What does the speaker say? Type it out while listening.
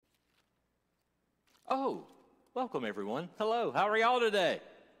Oh, welcome everyone. Hello, how are y'all today?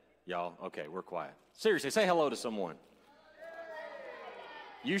 Y'all, okay, we're quiet. Seriously, say hello to someone.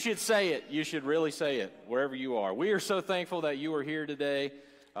 You should say it. You should really say it wherever you are. We are so thankful that you are here today.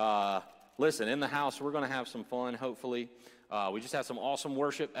 Listen, in the house, we're going to have some fun, hopefully. We just had some awesome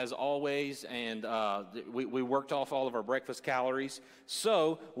worship, as always, and we worked off all of our breakfast calories.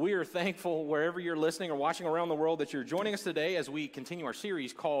 So we are thankful wherever you're listening or watching around the world that you're joining us today as we continue our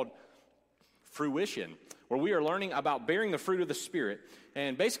series called Fruition, where we are learning about bearing the fruit of the Spirit.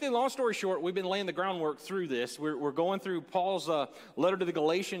 And basically, long story short, we've been laying the groundwork through this. We're going through Paul's letter to the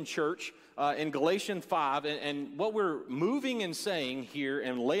Galatian church in Galatians 5. And what we're moving and saying here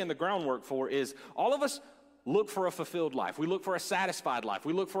and laying the groundwork for is all of us look for a fulfilled life. We look for a satisfied life.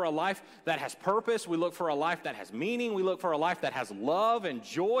 We look for a life that has purpose. We look for a life that has meaning. We look for a life that has love and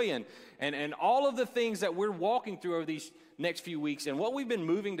joy and all of the things that we're walking through over these next few weeks. And what we've been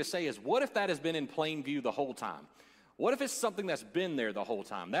moving to say is, what if that has been in plain view the whole time? What if it's something that's been there the whole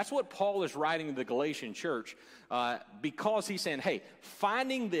time? That's what Paul is writing to the Galatian church because he's saying, hey,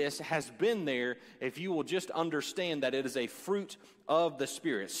 finding this has been there if you will just understand that it is a fruit of the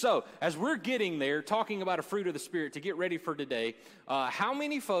Spirit. So as we're getting there, talking about a fruit of the Spirit to get ready for today, how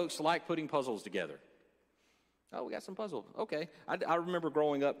many folks like putting puzzles together? Oh, we got some puzzles. Okay. I remember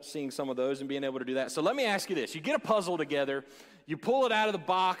growing up seeing some of those and being able to do that. So let me ask you this. You get a puzzle together. You pull it out of the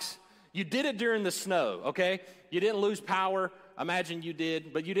box. You did it during the snow, okay? You didn't lose power. Imagine you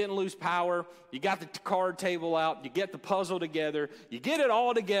did, but you didn't lose power. You got the card table out. You get the puzzle together. You get it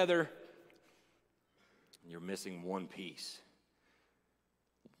all together. You're missing one piece.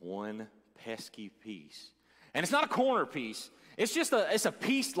 One pesky piece. And it's not a corner piece. It's just a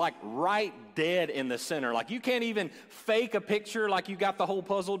piece like right dead in the center. Like you can't even fake a picture like you got the whole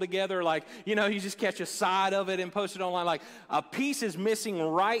puzzle together. Like, you just catch a side of it and post it online. Like a piece is missing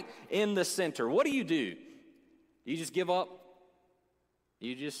right in the center. What do? You just give up?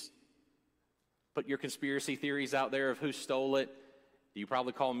 You just put your conspiracy theories out there of who stole it? You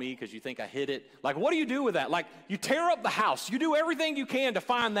probably call me because you think I hid it. Like, what do you do with that? Like, you tear up the house. You do everything you can to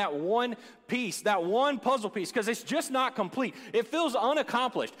find that one piece, that one puzzle piece, because it's just not complete. It feels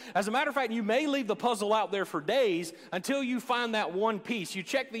unaccomplished. As a matter of fact, you may leave the puzzle out there for days until you find that one piece. You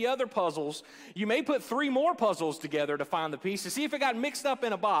check the other puzzles. You may put 3 more puzzles together to find the piece, to see if it got mixed up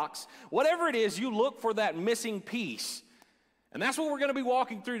in a box. Whatever it is, you look for that missing piece. And that's what we're going to be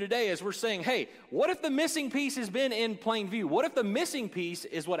walking through today as we're saying, hey, what if the missing piece has been in plain view? What if the missing piece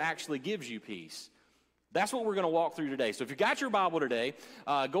is what actually gives you peace? That's what we're going to walk through today. So if you got your Bible today,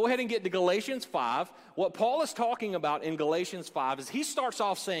 go ahead and get to Galatians 5. What Paul is talking about in Galatians 5 is he starts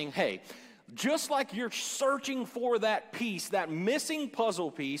off saying, hey, just like you're searching for that piece, that missing puzzle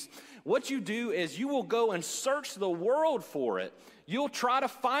piece, what you do is you will go and search the world for it. You'll try to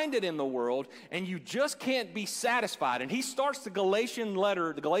find it in the world, and you just can't be satisfied. And he starts the Galatian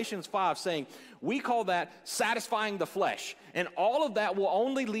letter, the Galatians 5, saying, we call that satisfying the flesh. And all of that will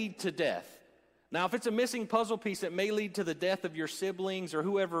only lead to death. Now, if it's a missing puzzle piece, it may lead to the death of your siblings or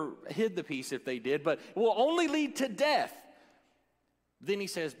whoever hid the piece if they did, but it will only lead to death. Then he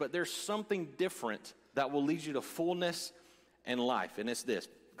says, but there's something different that will lead you to fullness and life. And it's this,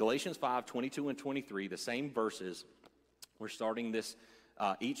 Galatians 5, 22 and 23, the same verses. We're starting this,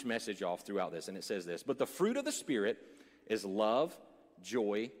 each message off throughout this, and it says this, but the fruit of the Spirit is love,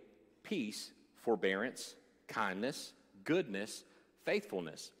 joy, peace, forbearance, kindness, goodness,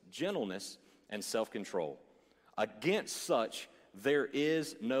 faithfulness, gentleness, and self-control. Against such, there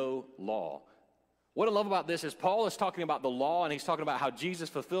is no law. What I love about this is Paul is talking about the law, and he's talking about how Jesus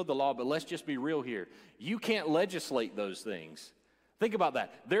fulfilled the law, but let's just be real here. You can't legislate those things. Think about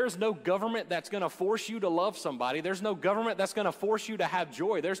that. There's no government that's going to force you to love somebody. There's no government that's going to force you to have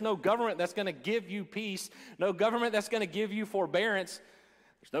joy. There's no government that's going to give you peace. No government that's going to give you forbearance.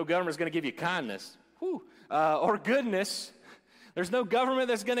 There's no government that's going to give you kindness or goodness. There's no government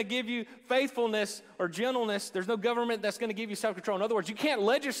that's going to give you faithfulness or gentleness. There's no government that's going to give you self-control. In other words, you can't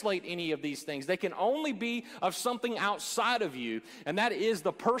legislate any of these things. They can only be of something outside of you, and that is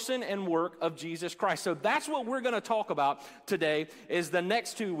the person and work of Jesus Christ. So that's what we're going to talk about today is the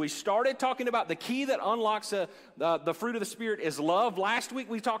next two. We started talking about the key that unlocks the fruit of the Spirit is love. Last week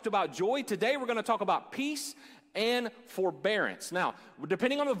we talked about joy. Today we're going to talk about peace and forbearance. Now,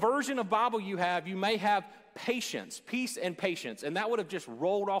 depending on the version of Bible you have, you may have patience, peace and patience, and that would have just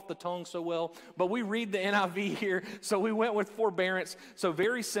rolled off the tongue so well, but we read the NIV here, so we went with forbearance, so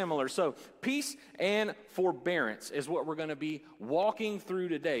very similar. So peace and forbearance is what we're going to be walking through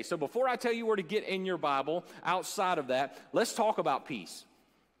today. So before I tell you where to get in your Bible, outside of that, let's talk about peace.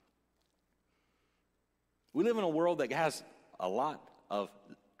 We live in a world that has a lot of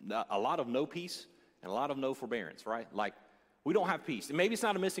no peace and a lot of them know forbearance, right? Like, we don't have peace. And maybe it's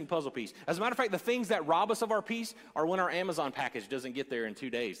not a missing puzzle piece. As a matter of fact, the things that rob us of our peace are when our Amazon package doesn't get there in 2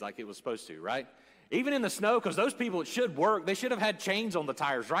 days like it was supposed to, right? Even in the snow, because those people, it should work. They should have had chains on the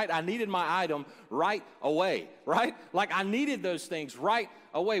tires, right? I needed my item right away, right? Like, I needed those things right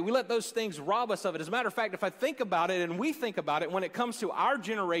away. We let those things rob us of it. As a matter of fact, if I think about it and we think about it, when it comes to our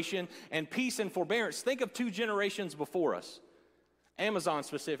generation and peace and forbearance, think of 2 generations before us. Amazon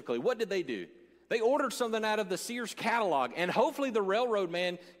specifically. What did they do? They ordered something out of the Sears catalog, and hopefully the railroad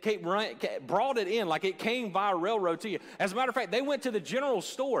man brought it in, like it came via railroad to you. As a matter of fact, they went to the general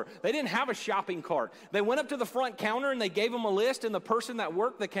store. They didn't have a shopping cart. They went up to the front counter, and they gave them a list, and the person that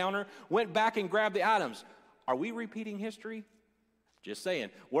worked the counter went back and grabbed the items. Are we repeating history? Just saying.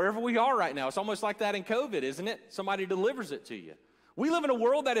 Wherever we are right now, it's almost like that in COVID, isn't it? Somebody delivers it to you. We live in a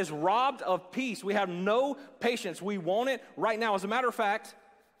world that is robbed of peace. We have no patience. We want it right now. As a matter of fact,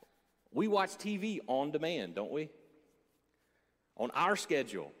 we watch TV on demand, don't we? On our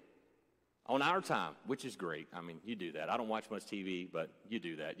schedule, on our time, which is great. I mean, you do that. I don't watch much TV, but you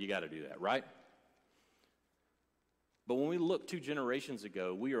do that. You got to do that, right? But when we look 2 generations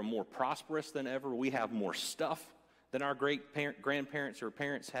ago, we are more prosperous than ever. We have more stuff than our grandparents or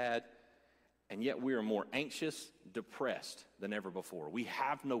parents had, and yet we are more anxious, depressed than ever before. We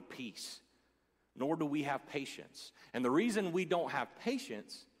have no peace, nor do we have patience. And the reason we don't have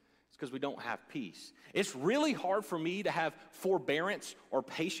patience because we don't have peace. It's really hard for me to have forbearance or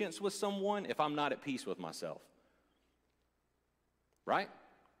patience with someone if I'm not at peace with myself. Right?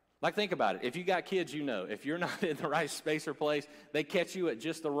 Like, think about it. If you got kids, you know, if you're not in the right space or place, they catch you at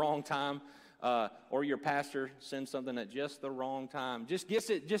just the wrong time, or your pastor sends something at just the wrong time, just gets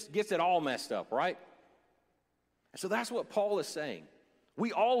it all messed up, right? So that's what Paul is saying.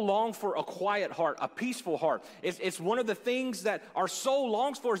 We all long for a quiet heart, a peaceful heart. It's one of the things that our soul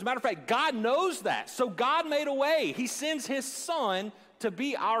longs for. As a matter of fact, God knows that. So God made a way. He sends his son to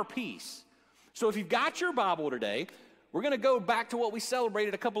be our peace. So if you've got your Bible today, we're going to go back to what we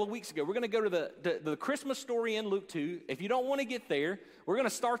celebrated a couple of weeks ago. We're going to go to the Christmas story in Luke 2. If you don't want to get there, we're going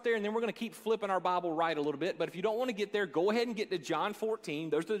to start there, and then we're going to keep flipping our Bible right a little bit. But if you don't want to get there, go ahead and get to John 14.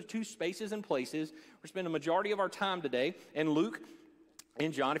 Those are the 2 spaces and places. We're spending a majority of our time today in Luke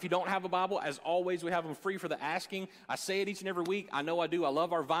and John. If you don't have a Bible, as always, we have them free for the asking. I say it each and every week. I know I do. I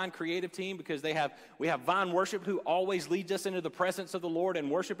love our Vine creative team because we have Vine Worship, who always leads us into the presence of the Lord and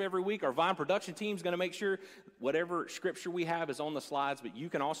worship every week. Our Vine production team is going to make sure whatever scripture we have is on the slides, but you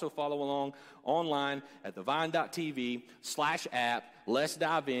can also follow along online at thevine.tv/app. Let's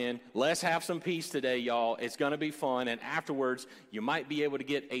dive in. Let's have some peace today, y'all. It's going to be fun, and afterwards, you might be able to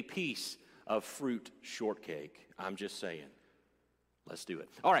get a piece of fruit shortcake. I'm just saying. Let's do it.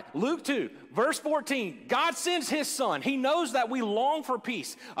 All right, Luke 2, verse 14. God sends his son. He knows that we long for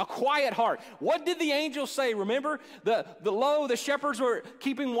peace, a quiet heart. What did the angels say? Remember, the shepherds were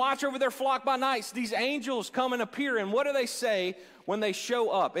keeping watch over their flock by night. These angels come and appear, and what do they say when they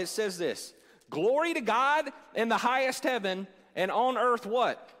show up? It says this: glory to God in the highest heaven, and on earth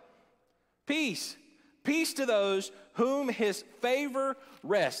what? Peace. Peace to those whom his favor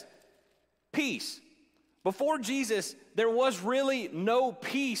rests. Peace. Before Jesus, there was really no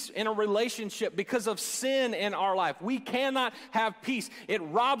peace in a relationship because of sin in our life. We cannot have peace. It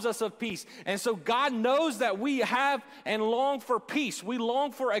robs us of peace. And so God knows that we have and long for peace. We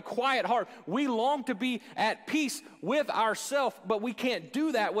long for a quiet heart. We long to be at peace with ourselves, but we can't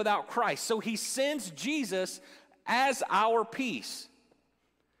do that without Christ. So he sends Jesus as our peace.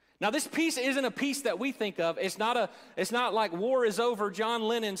 Now, this peace isn't a peace that we think of. It's not like War is Over, John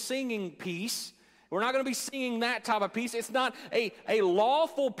Lennon singing peace. We're not going to be singing that type of peace. It's not a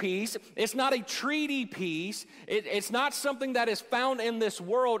lawful peace. It's not a treaty peace. It's not something that is found in this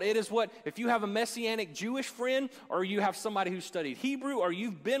world. It is what, if you have a Messianic Jewish friend, or you have somebody who studied Hebrew, or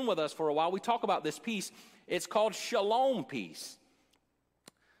you've been with us for a while, we talk about this peace. It's called shalom peace.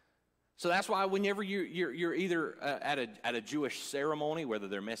 So that's why whenever you're either at a Jewish ceremony, whether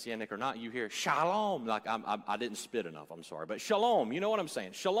they're Messianic or not, you hear shalom. Like, I didn't spit enough, I'm sorry. But shalom, you know what I'm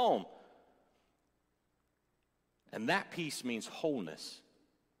saying? Shalom. And that peace means wholeness,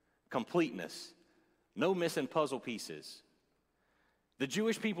 completeness, no missing puzzle pieces. The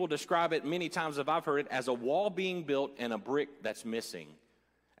Jewish people describe it many times, if I've heard it, as a wall being built and a brick that's missing.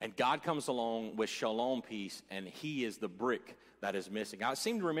 And God comes along with shalom peace, and he is the brick that is missing. I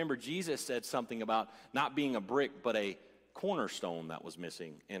seem to remember Jesus said something about not being a brick, but a cornerstone that was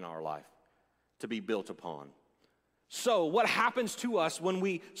missing in our life to be built upon. So what happens to us when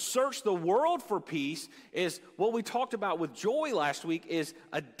we search the world for peace is what we talked about with joy last week, is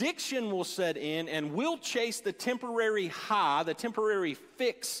addiction will set in and we'll chase the temporary high, the temporary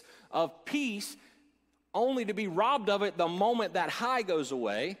fix of peace, only to be robbed of it the moment that high goes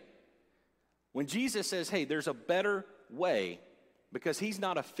away. When Jesus says, hey, there's a better way, because he's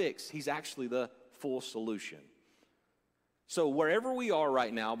not a fix, he's actually the full solution. So wherever we are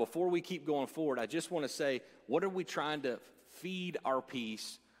right now, before we keep going forward, I just want to say, what are we trying to feed our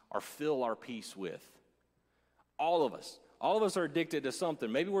peace or fill our peace with? All of us. All of us are addicted to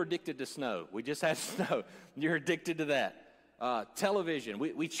something. Maybe we're addicted to snow. We just had snow. You're addicted to that. Television.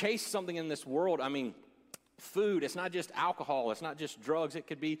 We chase something in this world. I mean, food. It's not just alcohol. It's not just drugs. It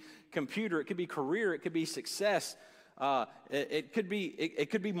could be computer. It could be career. It could be success. It could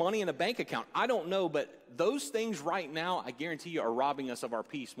be money in a bank account. I don't know, but those things right now, I guarantee you, are robbing us of our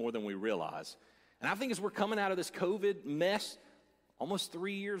peace more than we realize. And I think as we're coming out of this COVID mess, almost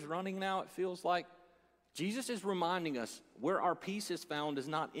 3 years running now, it feels like, Jesus is reminding us where our peace is found is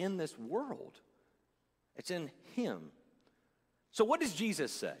not in this world. It's in him. So what does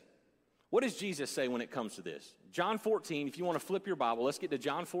Jesus say? What does Jesus say when it comes to this? John 14, if you want to flip your Bible, let's get to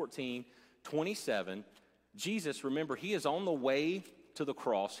John 14, 27. Jesus, remember, he is on the way to the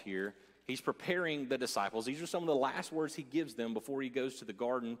cross here. He's preparing the disciples. These are some of the last words he gives them before he goes to the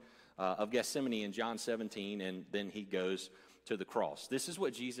Garden of Gethsemane in John 17, and then he goes to the cross. This is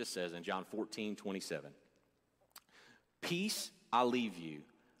what Jesus says in John 14, 27. Peace I leave you,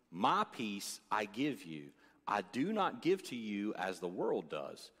 my peace I give you. I do not give to you as the world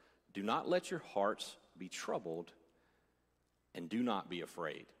does. Do not let your hearts be troubled, and do not be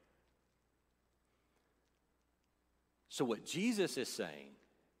afraid. So what Jesus is saying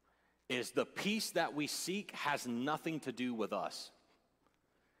is the peace that we seek has nothing to do with us.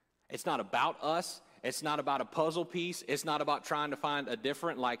 It's not about us. It's not about a puzzle piece. It's not about trying to find a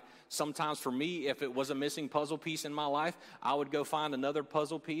different, like sometimes for me, if it was a missing puzzle piece in my life, I would go find another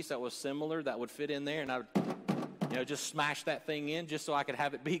puzzle piece that was similar that would fit in there, and I would just smash that thing in just so I could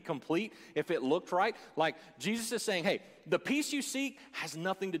have it be complete if it looked right. Like Jesus is saying, hey, the peace you seek has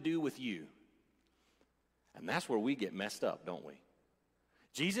nothing to do with you. And that's where we get messed up, don't we?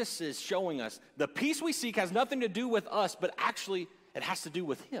 Jesus is showing us the peace we seek has nothing to do with us, but actually it has to do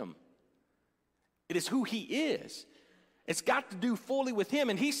with him. It is who he is. It's got to do fully with him.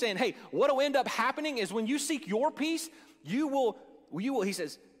 And he's saying, hey, what will end up happening is when you seek your peace, you will, he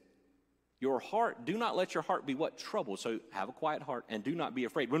says, your heart, do not let your heart be what? Troubled. So have a quiet heart and do not be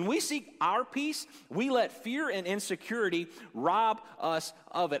afraid. When we seek our peace, we let fear and insecurity rob us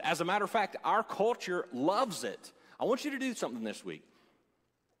of it. As a matter of fact, our culture loves it. I want you to do something this week.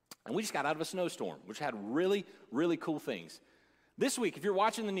 And we just got out of a snowstorm, which had really, really cool things. This week, if you're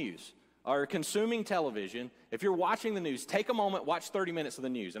watching the news, or consuming television, if you're watching the news, take a moment, watch 30 minutes of the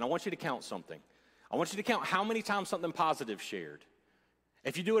news, and I want you to count something. I want you to count how many times something positive shared.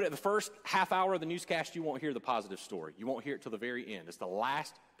 If you do it at the first half hour of the newscast, you won't hear the positive story. You won't hear it till the very end. It's the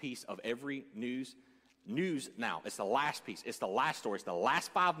last piece of every news now. It's the last piece. It's the last story. It's the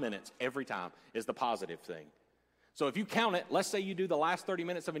last 5 minutes every time is the positive thing. So if you count it, let's say you do the last 30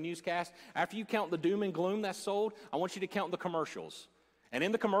 minutes of a newscast. After you count the doom and gloom that's sold, I want you to count the commercials. And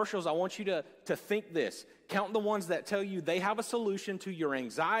in the commercials, I want you to think this. Count the ones that tell you they have a solution to your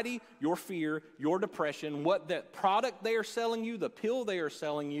anxiety, your fear, your depression, what the product they are selling you, the pill they are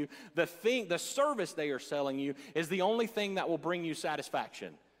selling you, the service they are selling you is the only thing that will bring you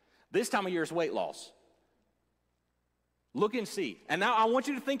satisfaction. This time of year is weight loss. Look and see. And now I want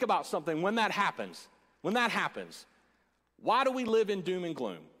you to think about something when that happens. When that happens, why do we live in doom and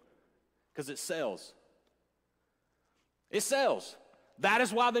gloom? Because it sells. It sells. That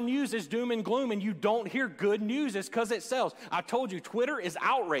is why the news is doom and gloom and you don't hear good news. It's because it sells. I told you, Twitter is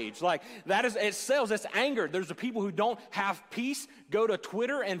outrage. Like, it sells. It's anger. There's the people who don't have peace go to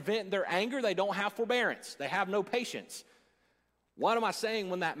Twitter and vent their anger. They don't have forbearance. They have no patience. What am I saying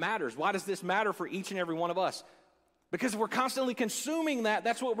when that matters? Why does this matter for each and every one of us? Because if we're constantly consuming that,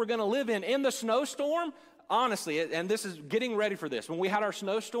 that's what we're going to live in. In the snowstorm, honestly, and this is getting ready for this. When we had our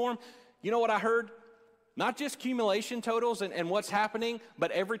snowstorm, you know what I heard? Not just accumulation totals and what's happening,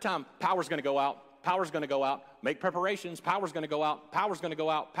 but every time, power's going to go out, power's going to go out, make preparations, power's going to go out, power's going to go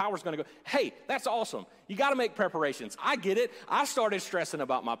out, power's going to go. Hey, that's awesome. You got to make preparations. I get it. I started stressing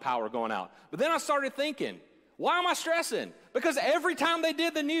about my power going out. But then I started thinking, why am I stressing? Because every time they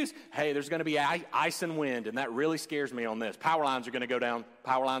did the news, hey, there's going to be ice and wind, and that really scares me on this. Power lines are going to go down.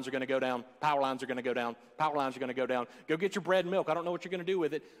 Power lines are going to go down. Power lines are going to go down. Power lines are going to go down. Go get your bread and milk. I don't know what you're going to do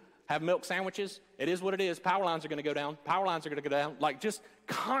with it. Have milk sandwiches. It is what it is. Power lines are going to go down. Power lines are going to go down. Like just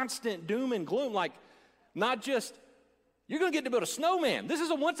constant doom and gloom. Like not just You're going to get to build a snowman. This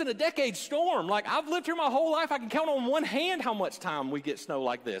is a once-in-a-decade storm. Like, I've lived here my whole life. I can count on one hand how much time we get snow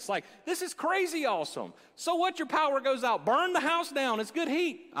like this. Like, this is crazy awesome. So what? Your power goes out. Burn the house down. It's good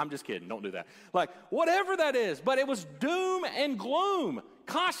heat. I'm just kidding. Don't do that. Like, whatever that is. But it was doom and gloom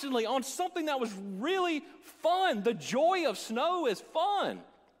constantly on something that was really fun. The joy of snow is fun.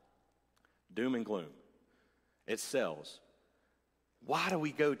 Doom and gloom. It sells. Why do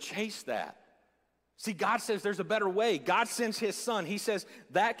we go chase that? See, God says there's a better way. God sends his son. He says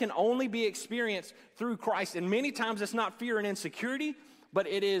that can only be experienced through Christ. And many times it's not fear and insecurity, but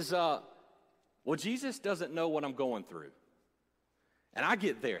it is, well, Jesus doesn't know what I'm going through. And I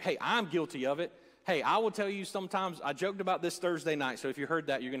get there. Hey, I'm guilty of it. Hey, I will tell you sometimes, I joked about this Thursday night, so if you heard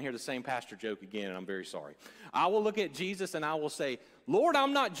that, you're going to hear the same pastor joke again, and I'm very sorry. I will look at Jesus and I will say, Lord,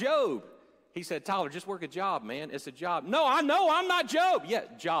 I'm not Job. He said, Tyler, just work a job, man. It's a job. No, I know I'm not Job. Yeah,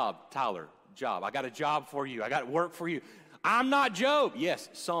 job, Tyler. Job. I got a job for you. I got work for you. I'm not Job. Yes,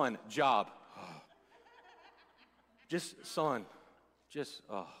 son, job. Just son. Just,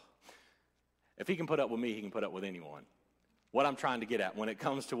 If he can put up with me, he can put up with anyone. What I'm trying to get at when it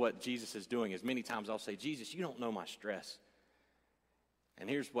comes to what Jesus is doing is many times I'll say, Jesus, you don't know my stress. And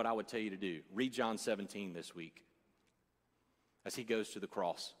here's what I would tell you to do. Read John 17 this week as he goes to the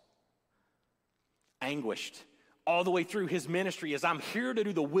cross. Anguished. All the way through his ministry as I'm here to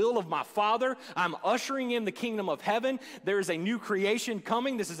do the will of my Father. I'm ushering in the kingdom of heaven. There is a new creation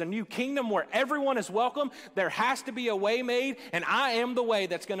coming. This is a new kingdom where everyone is welcome. There has to be a way made, and I am the way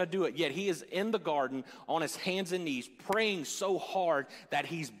that's going to do it. Yet he is in the garden on his hands and knees praying so hard that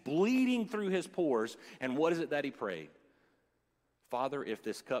he's bleeding through his pores. And what is it that he prayed? Father, if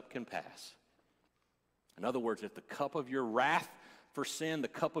this cup can pass. In other words, if the cup of your wrath for sin, the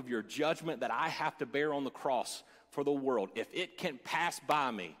cup of your judgment that I have to bear on the cross for the world, if it can pass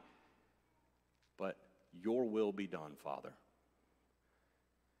by me, but your will be done, Father. Have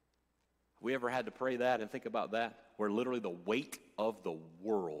we ever had to pray that and think about that? Where literally the weight of the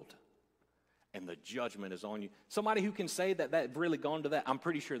world and the judgment is on you. Somebody who can say that they've really gone to that, I'm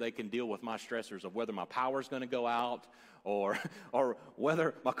pretty sure they can deal with my stressors of whether my power's going to go out or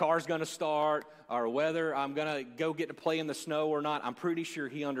whether my car's going to start or whether I'm going to go get to play in the snow or not. I'm pretty sure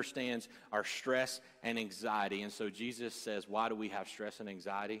he understands our stress and anxiety. And so Jesus says, why do we have stress and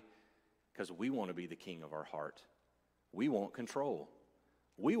anxiety? Because we want to be the king of our heart. We want control.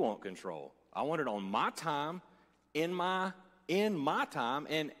 We want control. I want it on my time, in my time,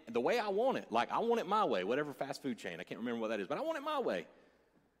 and the way I want it. Like, I want it my way, whatever fast food chain. I can't remember what that is, but I want it my way.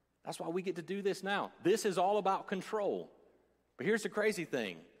 That's why we get to do this now. This is all about control. But here's the crazy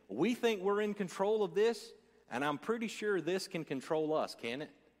thing. We think we're in control of this, and I'm pretty sure this can control us, can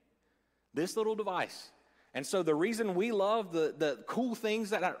it? This little device. And so the reason we love the cool things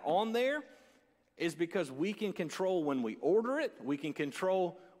that are on there is because we can control when we order it. We can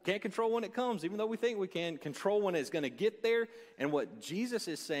control, can't control when it comes, even though we think we can. Control when it's going to get there. And what Jesus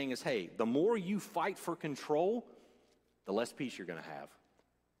is saying is, hey, the more you fight for control, the less peace you're going to have.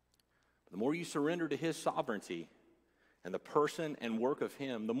 The more you surrender to his sovereignty and the person and work of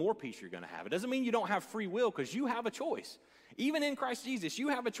him, the more peace you're going to have. It doesn't mean you don't have free will, because you have a choice. Even in Christ Jesus, you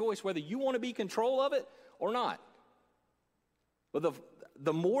have a choice whether you want to be in control of it or not. But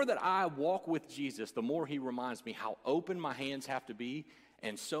the more that I walk with Jesus, the more he reminds me how open my hands have to be.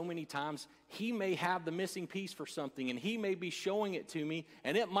 And so many times, he may have the missing piece for something, and he may be showing it to me,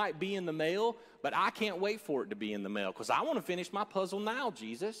 and it might be in the mail, but I can't wait for it to be in the mail, because I want to finish my puzzle now,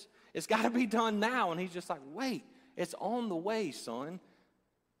 Jesus. It's got to be done now. And he's just like, wait, it's on the way, son.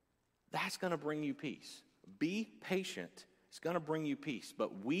 That's going to bring you peace. Be patient. It's going to bring you peace.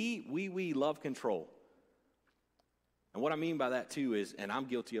 But we love control. And what I mean by that, too, is, and I'm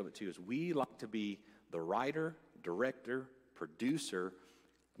guilty of it, too, is we like to be the writer, director, producer,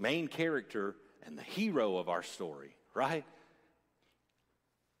 main character, and the hero of our story, right?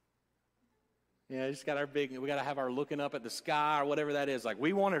 Yeah, just got we got to have our looking up at the sky or whatever that is. Like,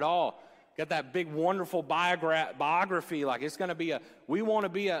 we want it all. Got that big, wonderful biography. Like, it's going to be we want to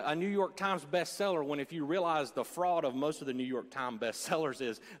be a New York Times bestseller, when if you realize the fraud of most of the New York Times bestsellers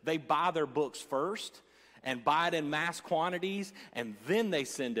is they buy their books first and buy it in mass quantities, and then they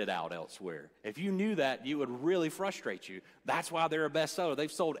send it out elsewhere. If you knew that, you would really frustrate you. That's why they're a bestseller. They've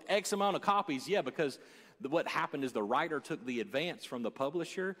sold X amount of copies, yeah, because what happened is the writer took the advance from the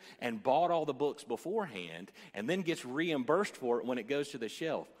publisher and bought all the books beforehand and then gets reimbursed for it when it goes to the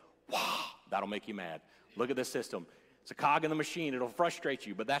shelf. Wow, that'll make you mad. Look at this system. It's a cog in the machine. It'll frustrate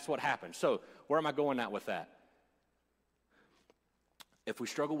you, but that's what happens. So where am I going at with that? If we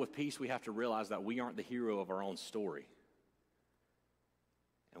struggle with peace, we have to realize that we aren't the hero of our own story.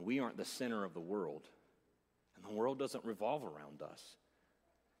 And we aren't the center of the world. And the world doesn't revolve around us.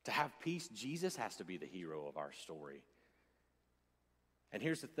 To have peace, Jesus has to be the hero of our story. And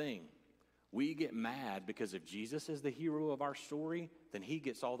here's the thing. We get mad because if Jesus is the hero of our story, then he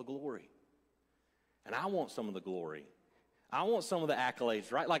gets all the glory. And I want some of the glory. I want some of the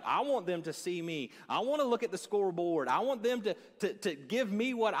accolades, right? Like, I want them to see me. I want to look at the scoreboard. I want them to give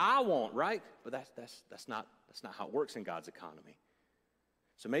me what I want, right? But that's not how it works in God's economy.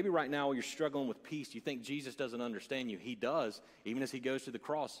 So maybe right now you're struggling with peace. You think Jesus doesn't understand you. He does. Even as he goes to the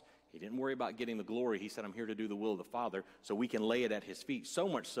cross, he didn't worry about getting the glory. He said, I'm here to do the will of the Father, so we can lay it at his feet. So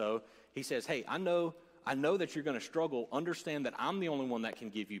much so, he says, hey, I know that you're going to struggle. Understand that I'm the only one that can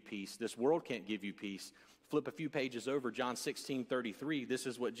give you peace. This world can't give you peace. Flip a few pages over, John 16:33. This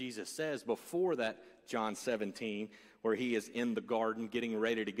is what Jesus says before that, John 17, where he is in the garden getting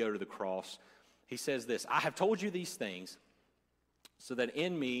ready to go to the cross. He says this, I have told you these things so that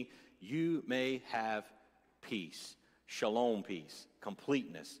in me you may have peace, shalom peace,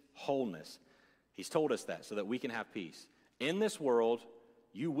 completeness, wholeness. He's told us that so that we can have peace. In this world,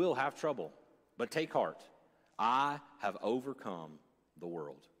 you will have trouble, but take heart. I have overcome the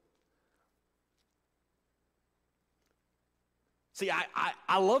world. See,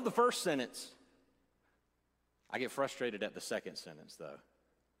 I love the first sentence. I get frustrated at the second sentence, though.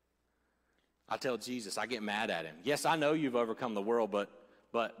 I tell Jesus, I get mad at him. Yes, I know you've overcome the world,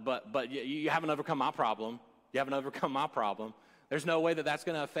 but you haven't overcome my problem. You haven't overcome my problem. There's no way that that's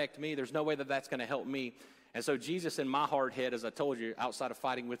going to affect me. There's no way that that's going to help me. And so Jesus in my hard head, as I told you, outside of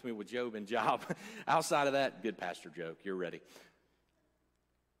fighting with me with Job and Job, outside of that, good pastor joke, you're ready.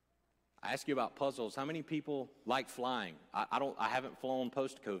 I ask you about puzzles. How many people like flying? I haven't flown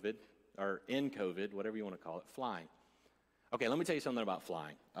post-COVID or in COVID, whatever you want to call it, flying. Okay, let me tell you something about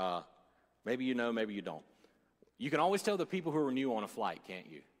flying. Maybe you know, maybe you don't. You can always tell the people who are new on a flight, can't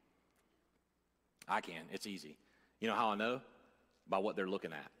you? I can. It's easy. You know how I know? By what they're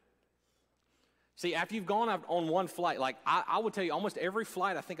looking at. See, after you've gone out on one flight, like I would tell you, almost every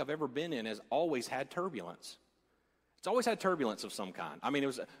flight I think I've ever been in has always had turbulence. It's always had turbulence of some kind. I mean, it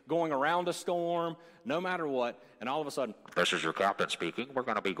was going around a storm, no matter what, and all of a sudden, this is your captain speaking. We're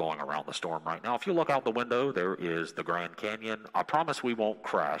going to be going around the storm right now. If you look out the window, there is the Grand Canyon. I promise we won't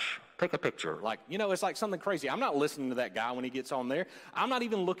crash. Take a picture. Like, it's like something crazy. I'm not listening to that guy when he gets on there. I'm not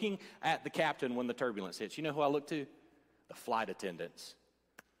even looking at the captain when the turbulence hits. You know who I look to? The flight attendants.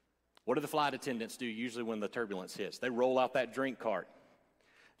 What do the flight attendants do usually when the turbulence hits? They roll out that drink cart.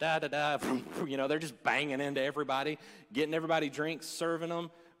 Da-da-da, they're just banging into everybody, getting everybody drinks, serving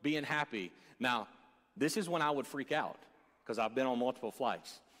them, being happy. Now, this is when I would freak out because I've been on multiple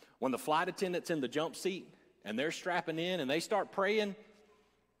flights. When the flight attendant's in the jump seat and they're strapping in and they start praying,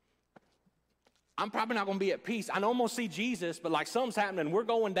 I'm probably not going to be at peace. I know I'm going to see Jesus, but like something's happening. We're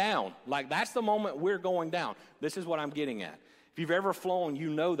going down. Like that's the moment we're going down. This is what I'm getting at. If you've ever flown,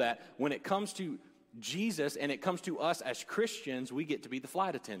 you know that when it comes to Jesus and it comes to us as Christians, we get to be the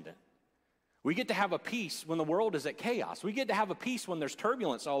flight attendant. We get to have a peace when the world is at chaos. We get to have a peace when there's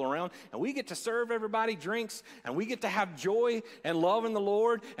turbulence all around, and we get to serve everybody drinks, and we get to have joy and love in the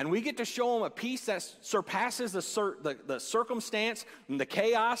Lord, and we get to show them a peace that surpasses the circumstance and the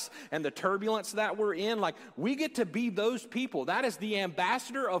chaos and the turbulence that we're in. Like, we get to be those people. That is the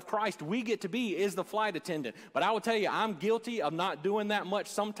ambassador of Christ we get to be, is the flight attendant. But I will tell you, I'm guilty of not doing that much.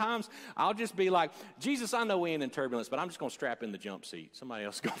 Sometimes I'll just be like, Jesus, I know we ain't in turbulence, but I'm just going to strap in the jump seat. Somebody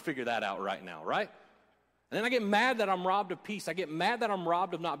else is going to figure that out right now. Right? And then I get mad that I'm robbed of peace. I get mad that I'm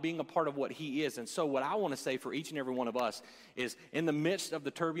robbed of not being a part of what he is. And so what I want to say for each and every one of us is in the midst of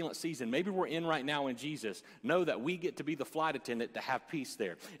the turbulent season, maybe we're in right now in Jesus, know that we get to be the flight attendant to have peace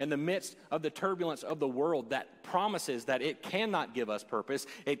there. In the midst of the turbulence of the world that promises that it cannot give us purpose,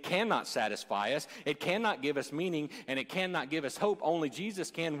 it cannot satisfy us, it cannot give us meaning, and it cannot give us hope, only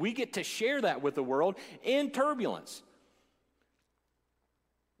Jesus can, we get to share that with the world in turbulence.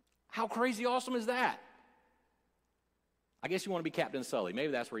 How crazy awesome is that? I guess you want to be Captain Sully.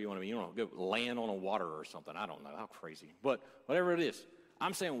 Maybe that's where you want to be. You want to go land on a water or something. I don't know. How crazy. But whatever it is,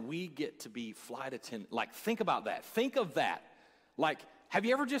 I'm saying we get to be flight attendant. Like, think about that. Think of that. Like, have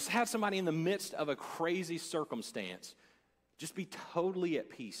you ever just had somebody in the midst of a crazy circumstance just be totally at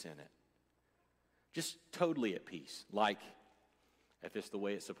peace in it? Just totally at peace. Like, if it's the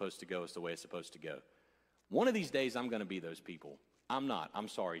way it's supposed to go, it's the way it's supposed to go. One of these days, I'm going to be those people. I'm not. I'm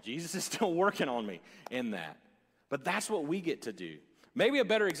sorry. Jesus is still working on me in that. But that's what we get to do. Maybe a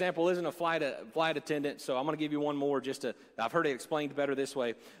better example isn't a flight attendant, so I'm going to give you one more I've heard it explained better this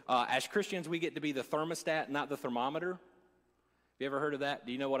way. As Christians, we get to be the thermostat, not the thermometer. Have you ever heard of that?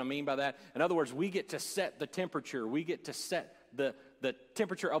 Do you know what I mean by that? In other words, we get to set the temperature. We get to set the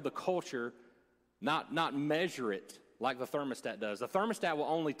temperature of the culture not measure it like the thermostat does. The thermostat will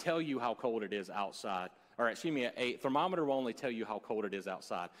only tell you how cold it is outside. Or excuse me, a thermometer will only tell you how cold it is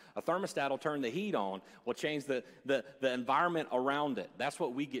outside. A thermostat will turn the heat on, will change the environment around it. That's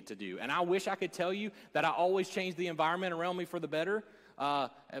what we get to do. And I wish I could tell you that I always change the environment around me for the better,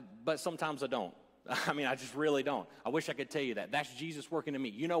 but sometimes I don't. I mean, I just really don't. I wish I could tell you that. That's Jesus working in me.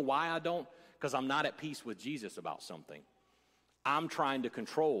 You know why I don't? Because I'm not at peace with Jesus about something. I'm trying to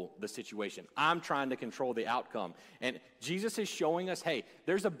control the situation. I'm trying to control the outcome. And Jesus is showing us, hey,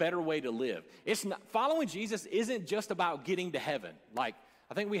 there's a better way to live. It's not, following Jesus isn't just about getting to heaven. Like,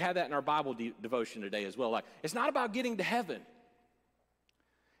 I think we had that in our Bible devotion today as well. Like, it's not about getting to heaven.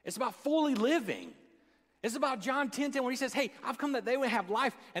 It's about fully living. It's about John 10:10 where he says, hey, I've come that they would have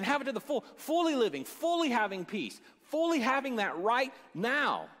life and have it to the full. Fully living, fully having peace, fully having that right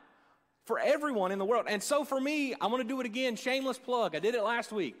now. For everyone in the world. And so for me, I'm going to do it again. Shameless plug. I did it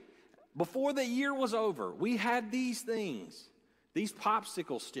last week. Before the year was over, we had these things, these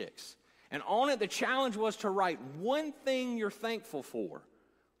popsicle sticks. And on it, the challenge was to write one thing you're thankful for.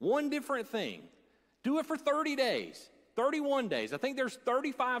 One different thing. Do it for 30 days, 31 days. I think there's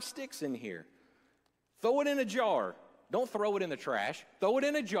 35 sticks in here. Throw it in a jar. Don't throw it in the trash. Throw it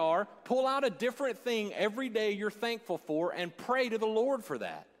in a jar. Pull out a different thing every day you're thankful for and pray to the Lord for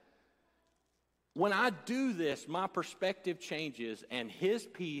that. When I do this, my perspective changes, and his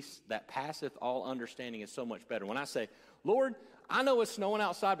peace that passeth all understanding is so much better. When I say, Lord, I know it's snowing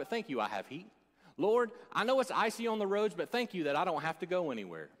outside, but thank you I have heat. Lord, I know it's icy on the roads, but thank you that I don't have to go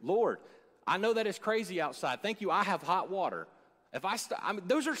anywhere. Lord, I know that it's crazy outside. Thank you I have hot water.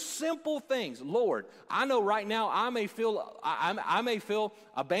 Those are simple things. Lord, I know right now I may feel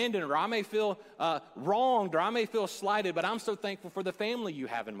abandoned, or I may feel wronged, or I may feel slighted, but I'm so thankful for the family you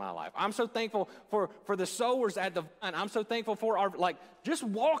have in my life. I'm so thankful for the sowers at the vine. I'm so thankful for just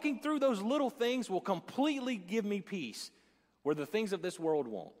walking through those little things will completely give me peace where the things of this world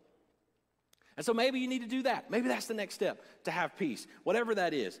won't. And so maybe you need to do that. Maybe that's the next step to have peace, whatever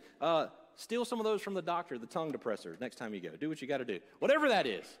that is. Steal some of those from the doctor, the tongue depressors, next time you go. Do what you got to do. Whatever that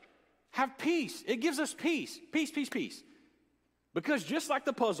is, have peace. It gives us peace. Peace, peace, peace. Because just like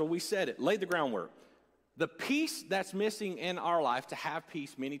the puzzle, we said it, laid the groundwork. The peace that's missing in our life to have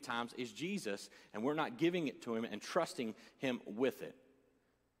peace many times is Jesus, and we're not giving it to him and trusting him with it.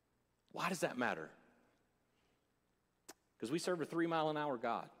 Why does that matter? Because we serve a 3-mile-an-hour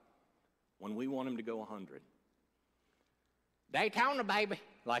God when we want him to go 100. Daytona, baby.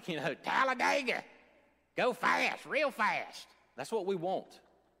 Like, Talladega. Go fast, real fast. That's what we want.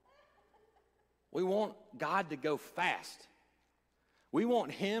 We want God to go fast. We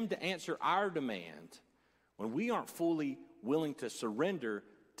want him to answer our demand when we aren't fully willing to surrender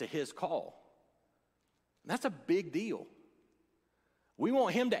to his call. And that's a big deal. We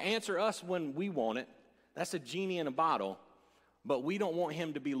want him to answer us when we want it. That's a genie in a bottle. But we don't want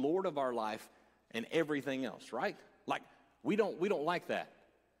him to be Lord of our life and everything else, right? Like, we don't like that.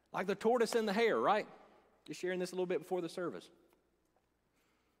 Like the tortoise and the hare, right? Just sharing this a little bit before the service.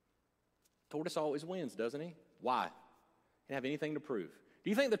 Tortoise always wins, doesn't he? Why? He didn't have anything to prove. Do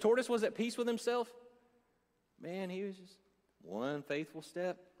you think the tortoise was at peace with himself? Man, he was just one faithful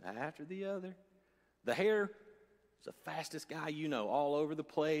step after the other. The hare was the fastest guy you know, all over the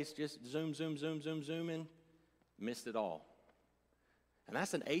place, just zooming, missed it all. And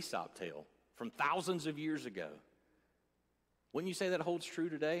that's an Aesop tale from thousands of years ago. Wouldn't you say that holds true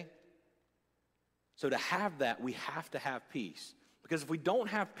today? So to have that, we have to have peace. Because if we don't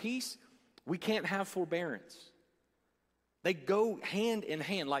have peace, we can't have forbearance. They go hand in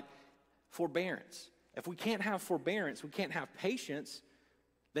hand, like forbearance. If we can't have forbearance, we can't have patience,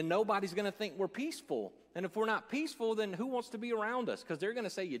 then nobody's going to think we're peaceful. And if we're not peaceful, then who wants to be around us? Because they're going to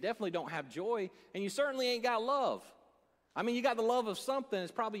say you definitely don't have joy, and you certainly ain't got love. I mean, you got the love of something,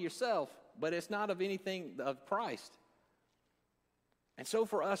 it's probably yourself, but it's not of anything of Christ. And so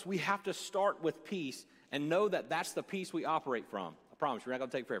for us, we have to start with peace and know that that's the peace we operate from. I promise you're not going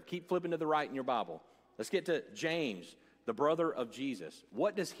to take forever. Keep flipping to the right in your Bible. Let's get to James, the brother of Jesus.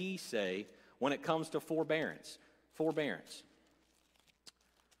 What does he say when it comes to forbearance? Forbearance.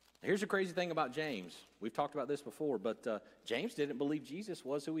 Here's the crazy thing about James. We've talked about this before, but James didn't believe Jesus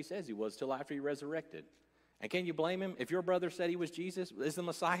was who he says he was till after he resurrected. And can you blame him? If your brother said he was Jesus, is the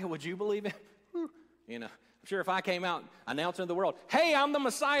Messiah, would you believe him? I'm sure if I came out announcing to the world, hey, I'm the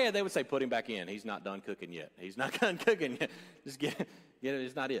Messiah, they would say, put him back in. He's not done cooking yet. He's not done cooking yet. Just get it.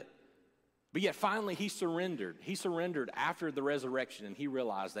 It's not it. But yet finally he surrendered. He surrendered after the resurrection, and he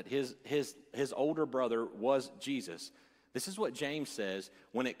realized that his older brother was Jesus. This is what James says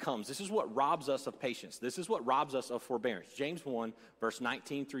when it comes. This is what robs us of patience. This is what robs us of forbearance. James 1, verse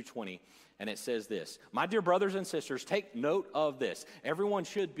 19 through 20, and it says this. My dear brothers and sisters, take note of this. Everyone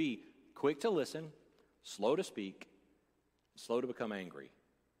should be quick to listen, slow to speak, slow to become angry.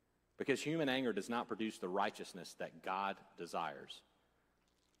 Because human anger does not produce the righteousness that God desires.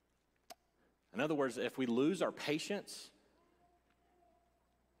 In other words, if we lose our patience,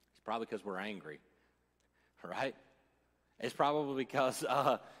 it's probably because we're angry, right? It's probably because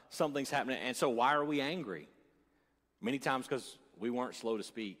something's happening. And so why are we angry? Many times because we weren't slow to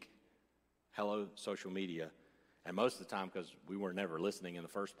speak. Hello, social media. And most of the time because we were never listening in the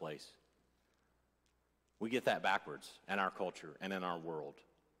first place. We get that backwards in our culture and in our world.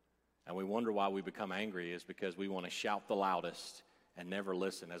 And we wonder why we become angry is because we want to shout the loudest and never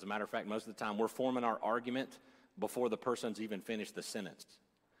listen. As a matter of fact, most of the time we're forming our argument before the person's even finished the sentence.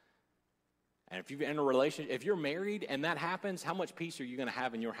 And if you're in a relationship, if you're married and that happens, how much peace are you going to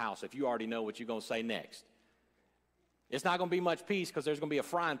have in your house if you already know what you're going to say next? It's not going to be much peace because there's going to be a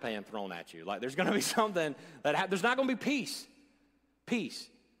frying pan thrown at you. Like there's going to be something there's not going to be peace. Peace.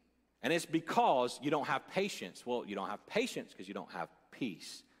 And it's because you don't have patience. Well, you don't have patience because you don't have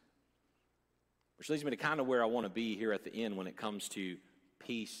peace. Which leads me to kind of where I want to be here at the end when it comes to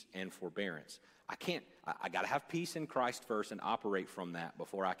peace and forbearance. I got to have peace in Christ first and operate from that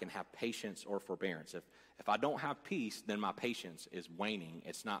before I can have patience or forbearance. If I don't have peace, then my patience is waning.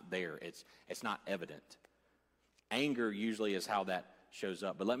 It's not there. It's not evident. Anger usually is how that shows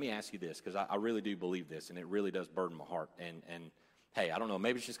up. But let me ask you this, because I really do believe this, and it really does burden my heart. And hey, I don't know,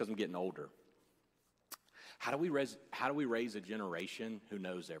 maybe it's just because I'm getting older. How do we raise a generation who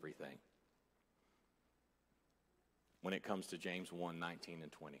knows everything? When it comes to James 1, 19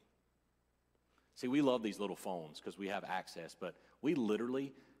 and 20. See, we love these little phones because we have access, but we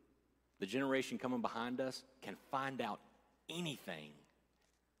literally, the generation coming behind us, can find out anything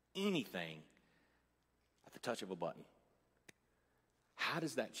at the touch of a button. How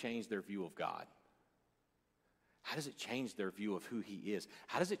does that change their view of God? How does it change their view of who he is?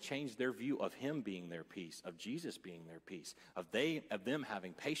 How does it change their view of him being their peace, of Jesus being their peace, of them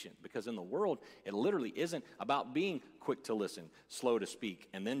having patience? Because in the world, it literally isn't about being quick to listen, slow to speak,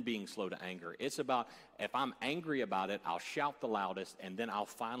 and then being slow to anger. It's about, if I'm angry about it, I'll shout the loudest, and then I'll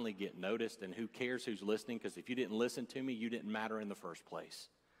finally get noticed, and who cares who's listening? Because if you didn't listen to me, you didn't matter in the first place.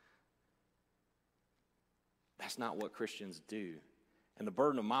 That's not what Christians do. And the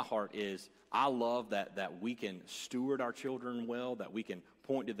burden of my heart is, I love that we can steward our children well, that we can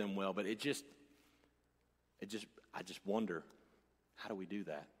point to them well, but I just wonder, how do we do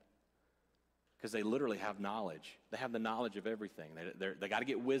that? Because they literally have knowledge. They have the knowledge of everything. They got to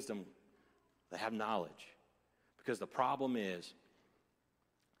get wisdom. They have knowledge. Because the problem is,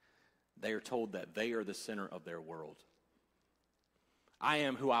 they are told that they are the center of their world. I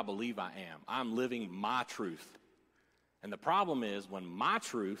am who I believe I am. I'm living my truth. And the problem is when my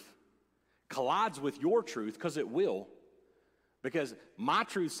truth collides with your truth, because it will, because my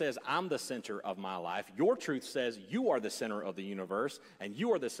truth says I'm the center of my life. Your truth says you are the center of the universe, and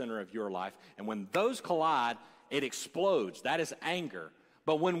you are the center of your life. And when those collide, it explodes. That is anger.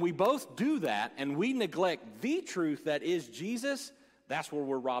 But when we both do that and we neglect the truth that is Jesus, that's where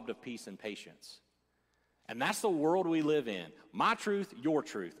we're robbed of peace and patience. And that's the world we live in. My truth, your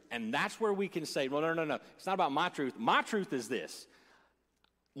truth. And that's where we can say, well, no. It's not about my truth. My truth is this.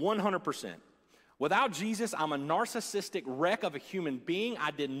 100%. Without Jesus, I'm a narcissistic wreck of a human being. I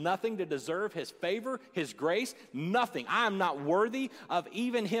did nothing to deserve his favor, his grace, nothing. I am not worthy of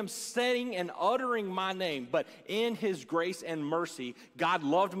even him saying and uttering my name. But in his grace and mercy, God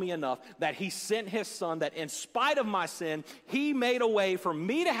loved me enough that he sent his son, that in spite of my sin, he made a way for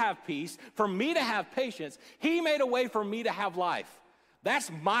me to have peace, for me to have patience. He made a way for me to have life.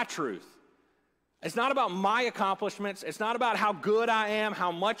 That's my truth. It's not about my accomplishments. It's not about how good I am,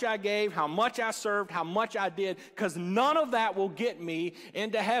 how much I gave, how much I served, how much I did, because none of that will get me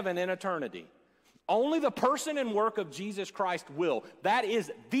into heaven in eternity. Only the person and work of Jesus Christ will. That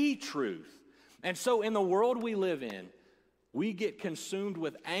is the truth. And so in the world we live in, we get consumed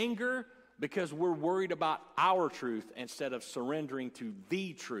with anger because we're worried about our truth instead of surrendering to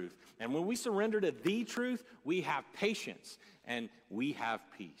the truth. And when we surrender to the truth, we have patience and we have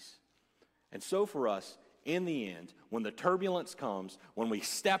peace. And so for us, in the end, when the turbulence comes, when we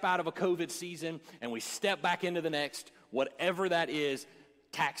step out of a COVID season and we step back into the next, whatever that is,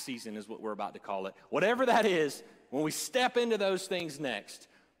 tax season is what we're about to call it, whatever that is, when we step into those things next,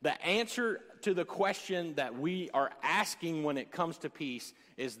 the answer to the question that we are asking when it comes to peace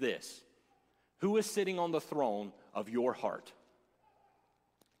is this: who is sitting on the throne of your heart?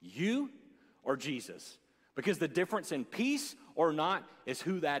 You or Jesus? Because the difference in peace or not is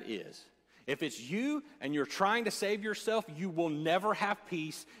who that is. If it's you and you're trying to save yourself, you will never have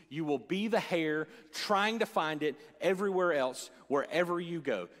peace. You will be the hare trying to find it everywhere else, wherever you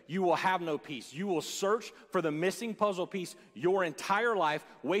go. You will have no peace. You will search for the missing puzzle piece your entire life,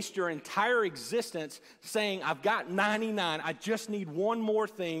 waste your entire existence saying, I've got 99. I just need one more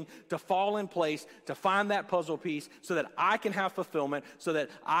thing to fall in place to find that puzzle piece so that I can have fulfillment, so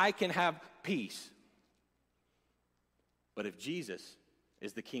that I can have peace. But if Jesus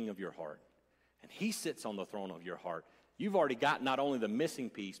is the king of your heart, and he sits on the throne of your heart, you've already got not only the missing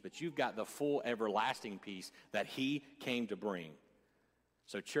piece, but you've got the full everlasting peace that he came to bring.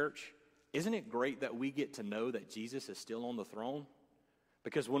 So church, isn't it great that we get to know that Jesus is still on the throne?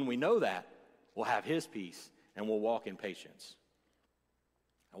 Because when we know that, we'll have his peace and we'll walk in patience.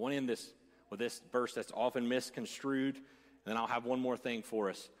 I want to end this with this verse that's often misconstrued, and then I'll have one more thing for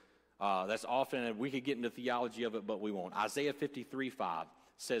us. That's often, we could get into theology of it, but we won't. Isaiah 53:5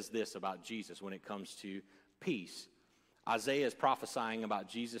 says this about Jesus when it comes to peace. Isaiah is prophesying about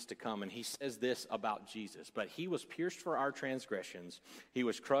Jesus to come, and he says this about Jesus. But he was pierced for our transgressions. He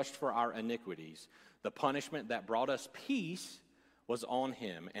was crushed for our iniquities. The punishment that brought us peace was on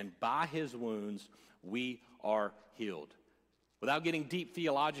him, and by his wounds we are healed. Without getting deep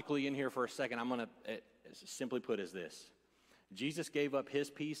theologically in here for a second, I'm going to simply put as this. Jesus gave up his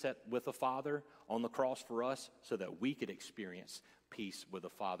peace with the Father on the cross for us so that we could experience peace with the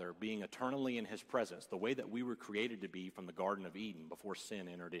Father, being eternally in his presence, the way that we were created to be from the Garden of Eden before sin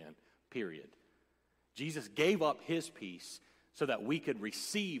entered in, period. Jesus gave up his peace so that we could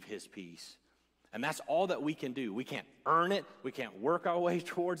receive his peace. And that's all that we can do. We can't earn it. We can't work our way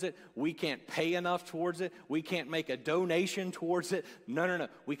towards it. We can't pay enough towards it. We can't make a donation towards it. No.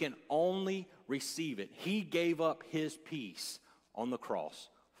 We can only receive it. He gave up his peace on the cross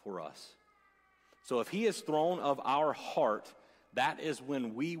for us. So if he is throne of our heart, that is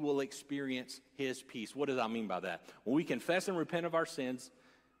when we will experience his peace. What does I mean by that? When we confess and repent of our sins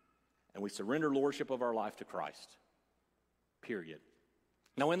and we surrender lordship of our life to Christ. Period.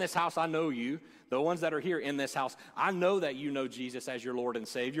 Now, in this house, I know you. The ones that are here in this house, I know that you know Jesus as your Lord and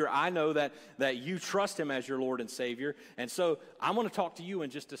Savior. I know that you trust him as your Lord and Savior. And so I'm going to talk to you in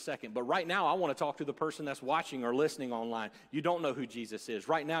just a second. But right now, I want to talk to the person that's watching or listening online. You don't know who Jesus is.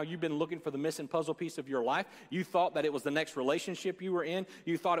 Right now, you've been looking for the missing puzzle piece of your life. You thought that it was the next relationship you were in.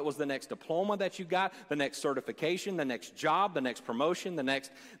 You thought it was the next diploma that you got, the next certification, the next job, the next promotion, the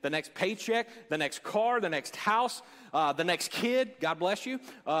next paycheck, the next car, the next house, the next kid. God bless you.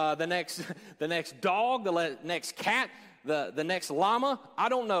 The next dog, the next cat, the next llama. I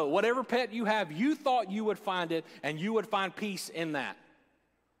don't know. Whatever pet you have, you thought you would find it, and you would find peace in that.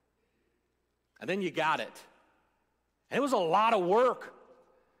 And then you got it. And it was a lot of work.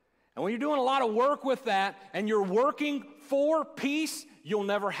 And when you're doing a lot of work with that, and you're working for peace, you'll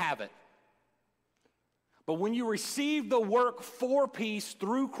never have it. But when you receive the work for peace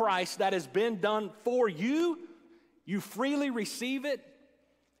through Christ that has been done for you, you freely receive it,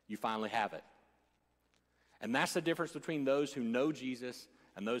 you finally have it. And that's the difference between those who know Jesus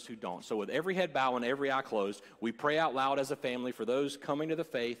and those who don't. So with every head bowed and every eye closed, we pray out loud as a family for those coming to the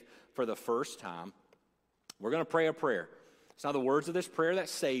faith for the first time. We're going to pray a prayer. It's not the words of this prayer that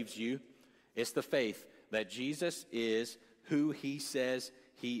saves you. It's the faith that Jesus is who he says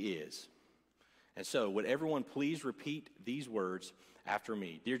he is. And so would everyone please repeat these words after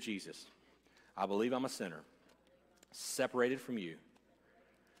me. Dear Jesus, I believe I'm a sinner, separated from you.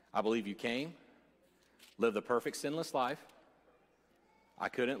 I believe you came, lived the perfect sinless life I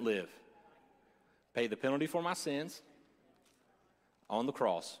couldn't live, paid the penalty for my sins on the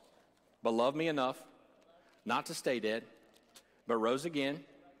cross, but loved me enough not to stay dead, but rose again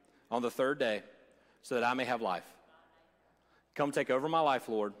on the third day so that I may have life. Come take over my life,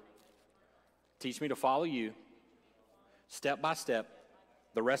 Lord. Teach me to follow you step by step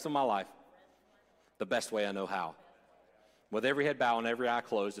the rest of my life the best way I know how. With every head bowed and every eye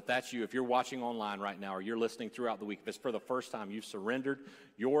closed, if that's you, if you're watching online right now or you're listening throughout the week, if it's for the first time you've surrendered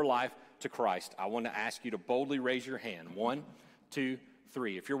your life to Christ, I want to ask you to boldly raise your hand. 1, 2,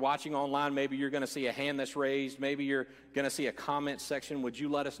 3. If you're watching online, maybe you're going to see a hand that's raised. Maybe you're going to see a comment section. Would you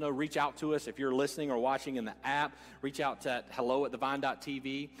let us know? Reach out to us. If you're listening or watching in the app, reach out to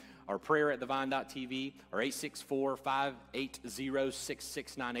hello@thevine.tv or prayer@thevine.tv or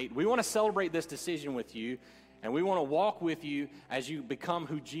 864-580-6698. We want to celebrate this decision with you. And we want to walk with you as you become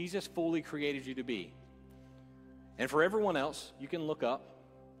who Jesus fully created you to be. And for everyone else, you can look up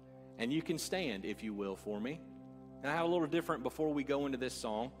and you can stand, if you will, for me. And I have a little different before we go into this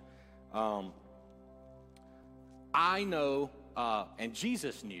song. I know, and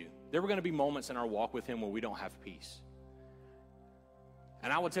Jesus knew There were going to be moments in our walk with him where we don't have peace.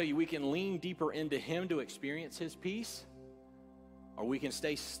 And I will tell you, we can lean deeper into him to experience his peace, or we can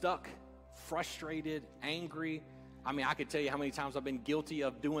stay stuck, frustrated, angry. I mean, I could tell you how many times I've been guilty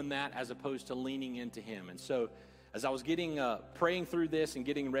of doing that as opposed to leaning into him. And so as I was praying through this and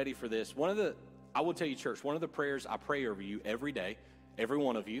getting ready for this, I will tell you, church, one of the prayers I pray over you every day, every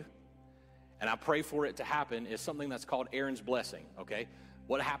one of you, and I pray for it to happen, is something that's called Aaron's blessing, okay?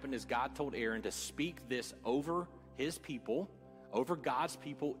 What happened is God told Aaron to speak this over his people, over God's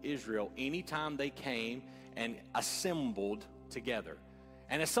people, Israel, anytime they came and assembled together.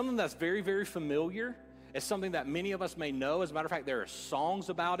 And it's something that's very, very familiar. It's something that many of us may know. As a matter of fact, there are songs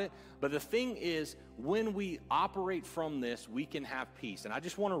about it. But the thing is, when we operate from this, we can have peace. And I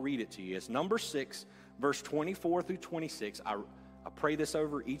just want to read it to you. It's number 6, verse 24 through 26. I pray this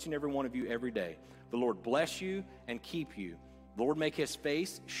over each and every one of you every day. The Lord bless you and keep you. The Lord make his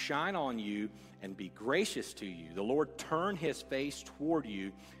face shine on you and be gracious to you. The Lord turn his face toward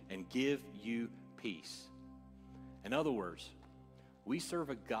you and give you peace. In other words, we serve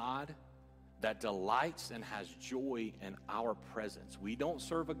a God that delights and has joy in our presence. We don't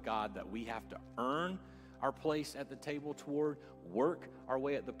serve a God that we have to earn our place at the table toward, work our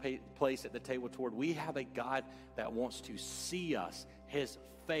way at the place at the table toward. We have a God that wants to see us, his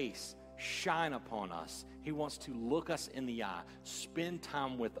face shine upon us. He wants to look us in the eye, spend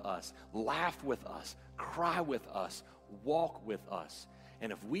time with us, laugh with us, cry with us, walk with us.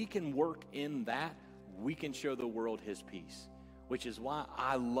 And if we can work in that, we can show the world his peace, which is why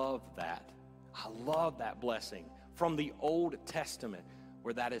I love that. I love that blessing from the Old Testament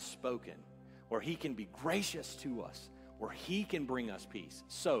where that is spoken, where he can be gracious to us, where he can bring us peace.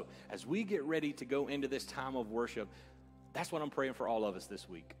 So as we get ready to go into this time of worship, that's what I'm praying for all of us this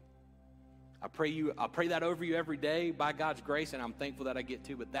week. I pray that over you every day by God's grace, and I'm thankful that I get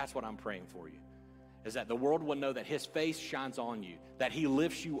to, but that's what I'm praying for you, is that the world will know that his face shines on you, that he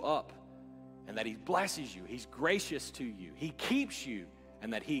lifts you up, and that he blesses you, he's gracious to you, he keeps you,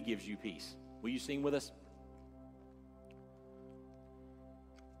 and that he gives you peace. Will you sing with us?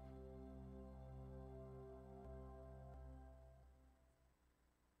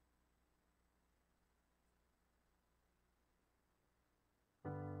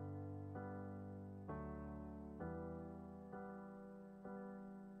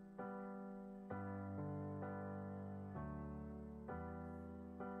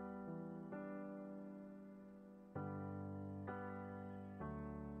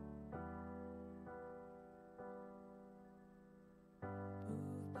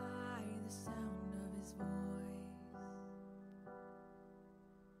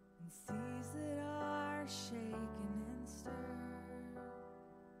 Seas that are shaken and stirred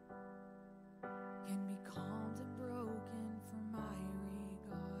can be calmed and broken for my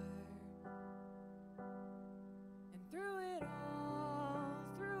regard. And through it all,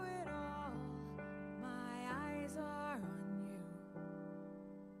 my eyes are on you.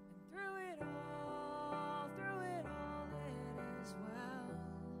 And through it all, it is well.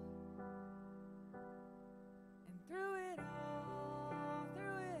 And through it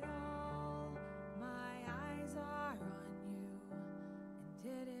all, my eyes are on you,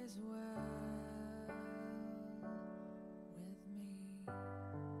 and it is well with me.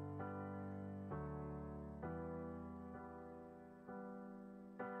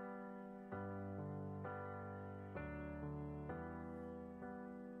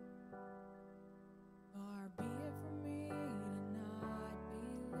 Far be it from me to not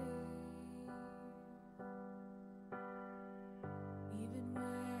believe, even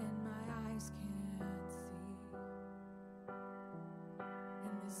when my eyes can't see.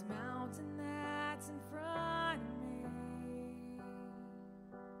 And this mountain that's in front of me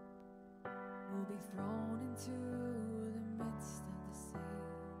will be thrown into the midst of the sea.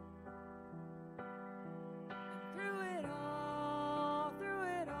 And through it all,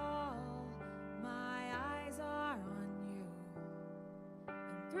 my eyes are on you.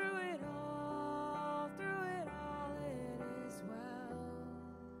 And through it all, it is well.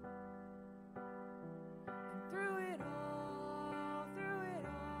 And through it all,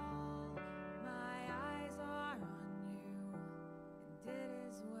 my eyes are on you, and it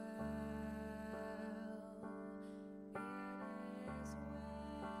is well. It is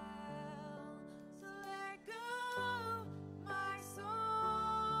well. So let go, my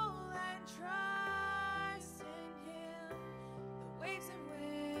soul, and trust in him. The waves and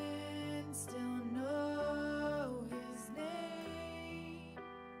winds still know his name.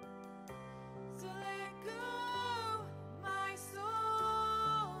 So let go, my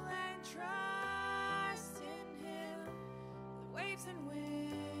soul, and trust in him. The waves and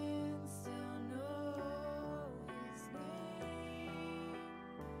winds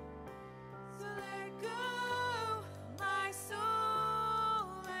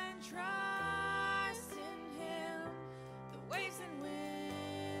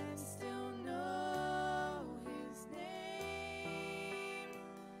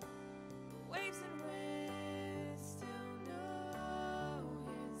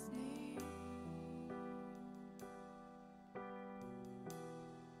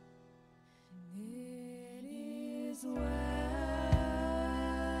is well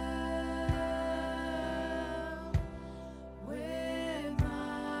with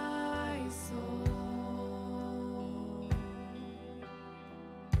my soul.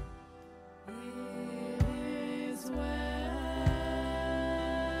 It is well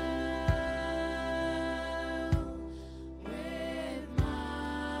with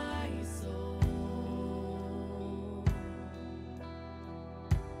my soul.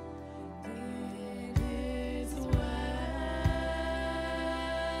 It is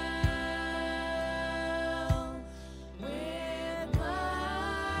well with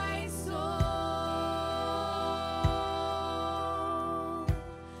my soul.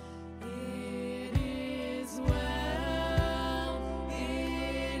 It is well.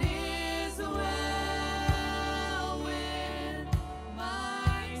 It is well with my soul.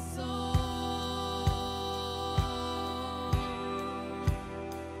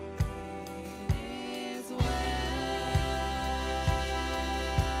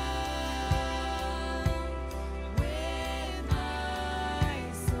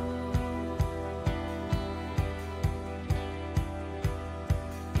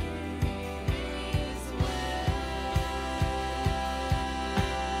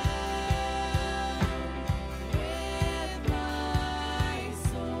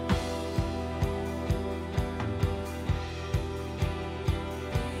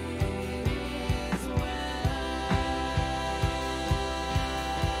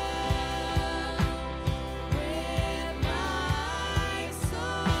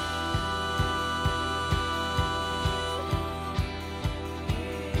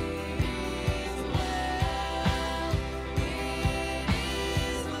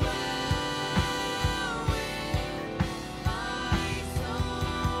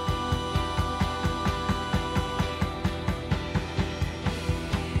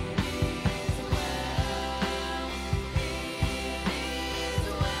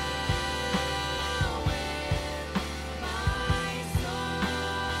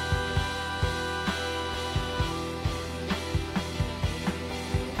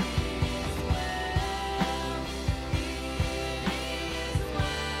 is well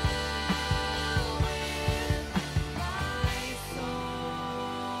with my soul.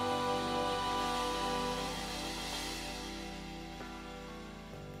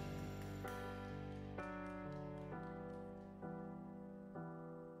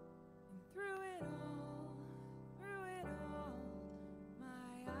 Through it all,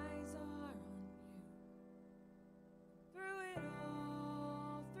 my eyes are on you. Through it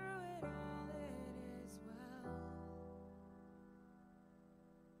all, it is well.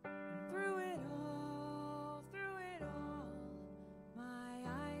 Through it all, my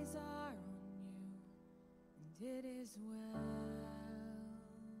eyes are on you, and it is well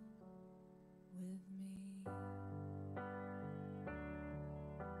with me.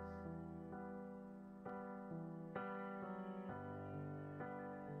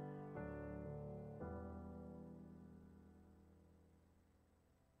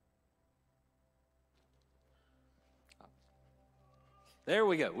 There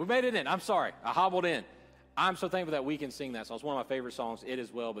we go. We made it in. I'm sorry. I hobbled in. I'm so thankful that we can sing that song. It's one of my favorite songs, It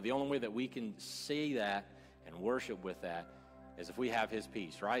Is Well. But the only way that we can see that and worship with that is if we have his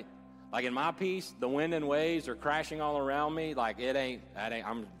peace, right? Like in my peace, the wind and waves are crashing all around me. Like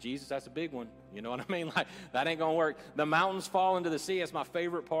I'm Jesus, that's a big one. You know what I mean? Like that ain't going to work. The mountains fall into the sea. That's my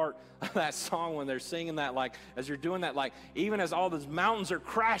favorite part of that song when they're singing that, like as you're doing that, like even as all those mountains are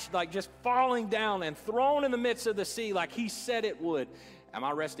crashed, like just falling down and thrown in the midst of the sea, like he said it would. Am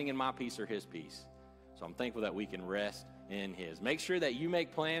I resting in my peace or his peace? So I'm thankful that we can rest in his. Make sure that you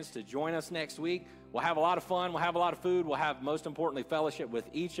make plans to join us next week. We'll have a lot of fun. We'll have a lot of food. We'll have, most importantly, fellowship with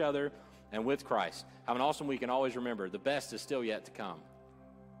each other and with Christ. Have an awesome week, and always remember, the best is still yet to come.